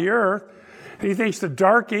millennium on the earth, and he thinks the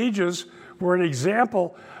Dark Ages were an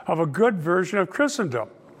example of a good version of Christendom.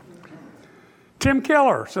 Tim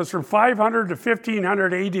Keller says from 500 to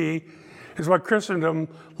 1500 AD is what Christendom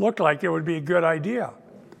looked like. It would be a good idea.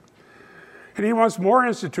 And he wants more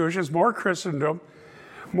institutions, more Christendom,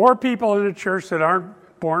 more people in the church that aren't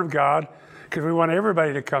born of God, because we want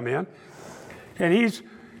everybody to come in. And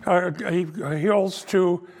he holds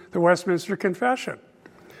to the Westminster Confession.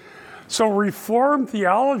 So Reformed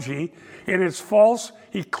theology in its false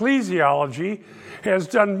ecclesiology has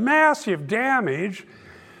done massive damage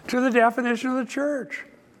to the definition of the church.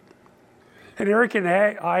 And Eric and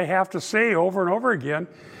I have to say over and over again,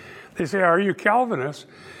 they say, are you Calvinists?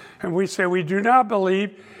 And we say, we do not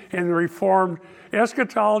believe in Reformed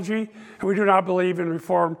eschatology, and we do not believe in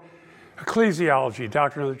Reformed ecclesiology,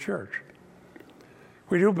 doctrine of the church.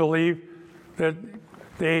 We do believe that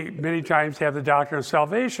they many times have the doctrine of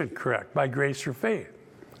salvation correct, by grace through faith.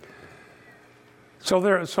 So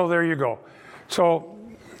there you go. So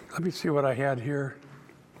let me see what I had here.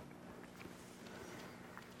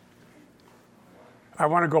 I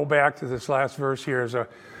want to go back to this last verse here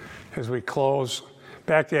as we close,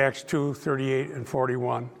 back to Acts 2, 38 and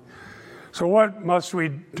 41. So what must we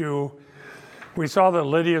do? We saw that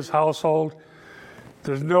Lydia's household,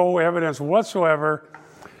 there's no evidence whatsoever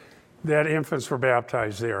that infants were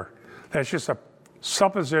baptized there. That's just a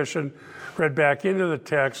supposition read back into the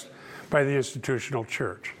text by the institutional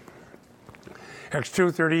church. Acts 2,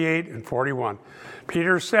 38 and 41.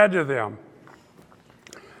 Peter said to them,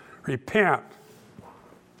 repent,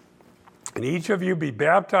 and each of you be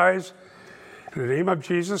baptized in the name of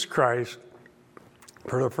Jesus Christ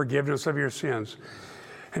for the forgiveness of your sins,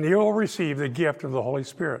 and you will receive the gift of the Holy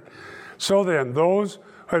Spirit. So then, those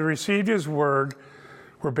who had received his word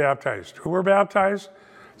were baptized. Who were baptized?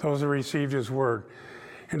 Those who received his word.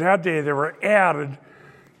 And that day there were added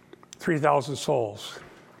 3,000 souls.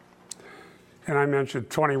 And I mentioned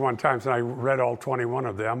 21 times, and I read all 21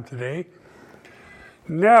 of them today.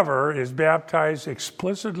 Never is baptized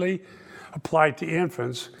explicitly applied to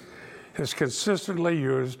infants is consistently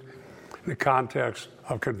used in the context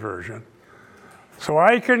of conversion. So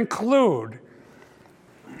I conclude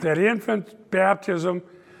that infant baptism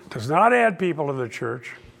does not add people to the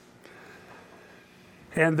church,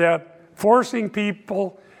 and that forcing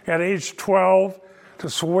people at age 12 to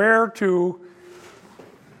swear to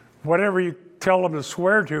whatever you tell them to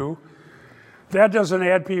swear to, that doesn't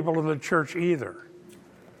add people to the church either.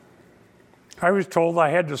 I was told I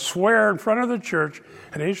had to swear in front of the church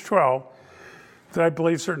at age 12 that I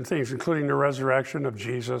believed certain things, including the resurrection of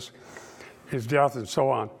Jesus, his death, and so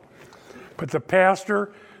on. But the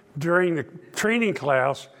pastor, during the training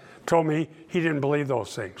class, told me he didn't believe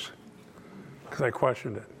those things because I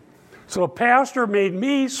questioned it. So the pastor made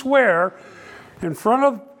me swear in front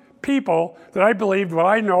of people that I believed what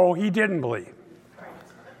I know he didn't believe.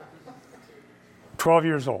 12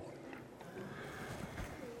 years old.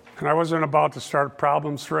 And I wasn't about to start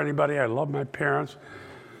problems for anybody. I love my parents.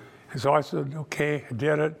 And so I said, okay, I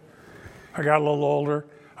did it. I got a little older.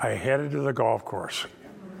 I headed to the golf course.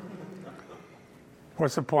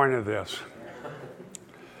 What's the point of this?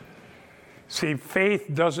 See, faith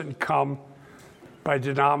doesn't come by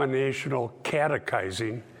denominational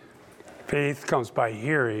catechizing. Faith comes by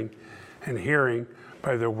hearing, and hearing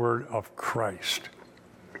by the word of Christ.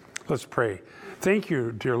 Let's pray. Thank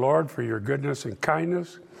you, dear Lord, for your goodness and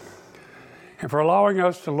kindness, and for allowing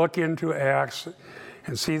us to look into Acts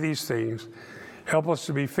and see these things. Help us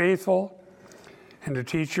to be faithful and to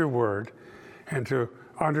teach your word and to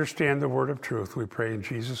understand the word of truth. We pray in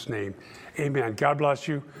Jesus' name. Amen. God bless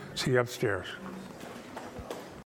you. See you upstairs.